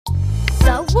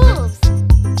Wolves.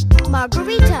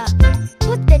 Margarita.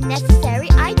 Put the necessary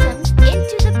items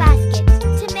into the basket.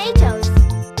 Tomatoes.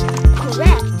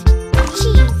 Correct.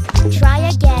 Cheese. Try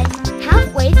again.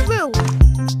 Halfway through.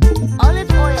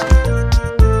 Olive oil.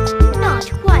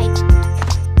 Not quite.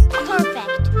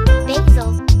 Perfect.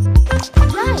 Basil.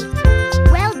 Right.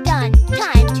 Well done.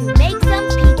 Time to make some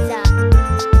pizza.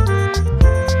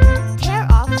 Tear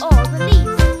off all the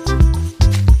leaves.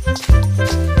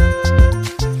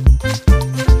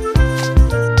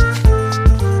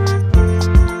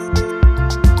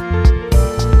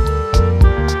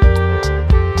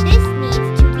 This needs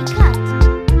to be cut.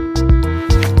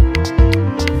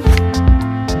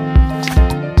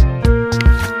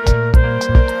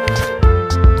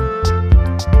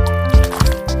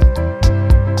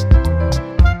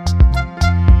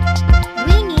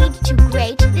 We need to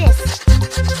grate this.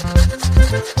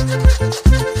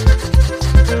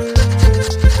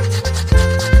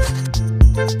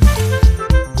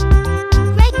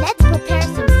 Great, let's prepare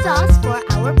some sauce for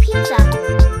our pizza.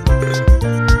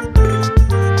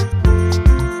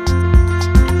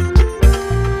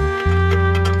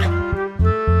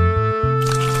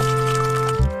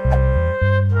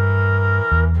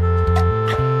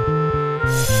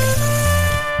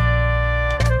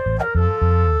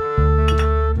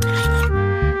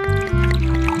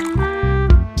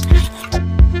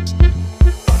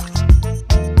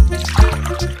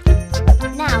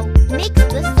 Now, mix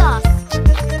the sauce.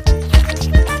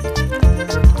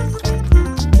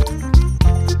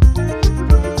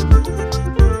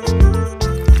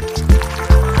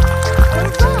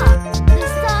 Hurrah! The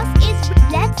sauce is ready.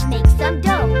 Let's make some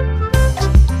dough.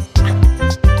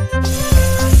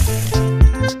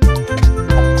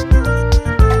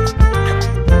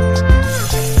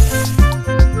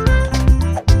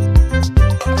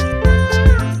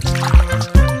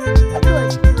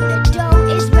 Good. The dough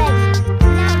is ready.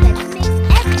 Now let's mix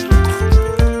everything.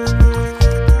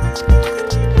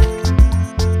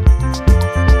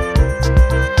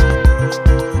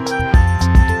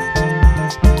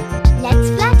 Let's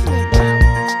flatten it now.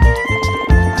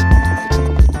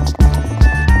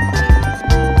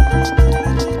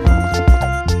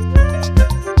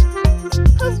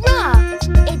 Hurrah!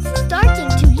 It's starting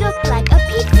to look like a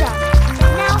pizza.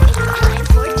 Now it's time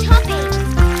for topping.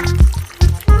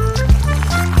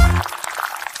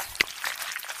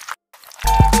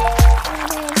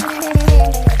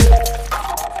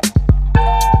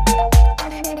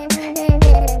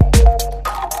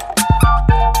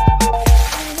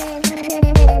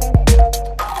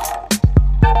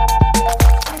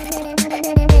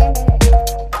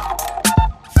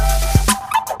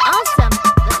 Awesome!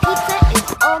 The pizza is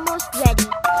almost ready.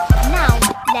 Now,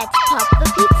 let's pop the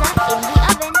pizza in the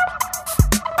oven.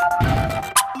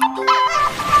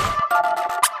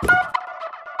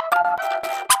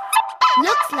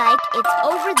 Looks like it's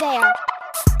over there.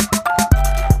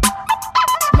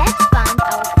 Let's find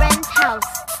our friend's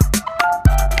house.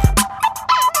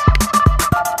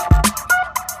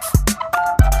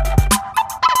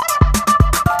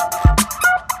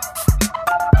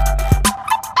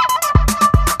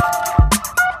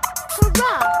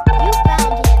 Hurrah! You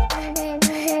found him.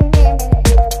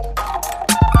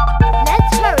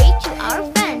 Let's hurry to our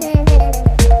friend.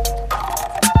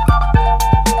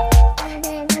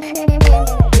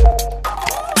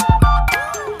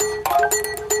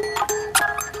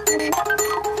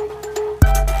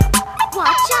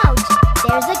 Watch out!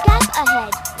 There's a gap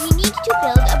ahead. We need to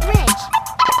build a bridge.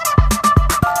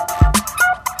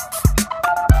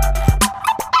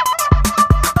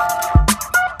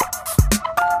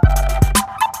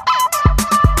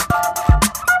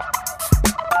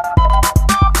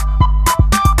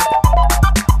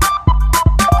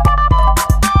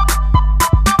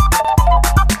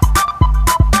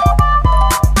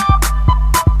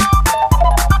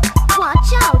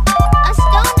 Watch out! A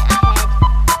stone ahead.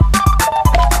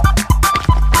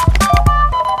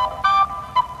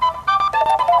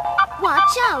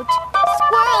 Watch out!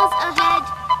 Squirrels ahead.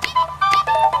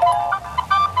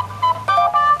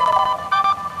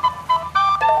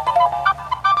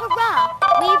 Hurrah!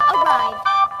 We've arrived.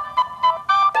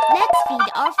 Let's feed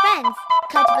our friends.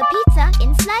 Cut the pizza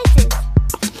in slices.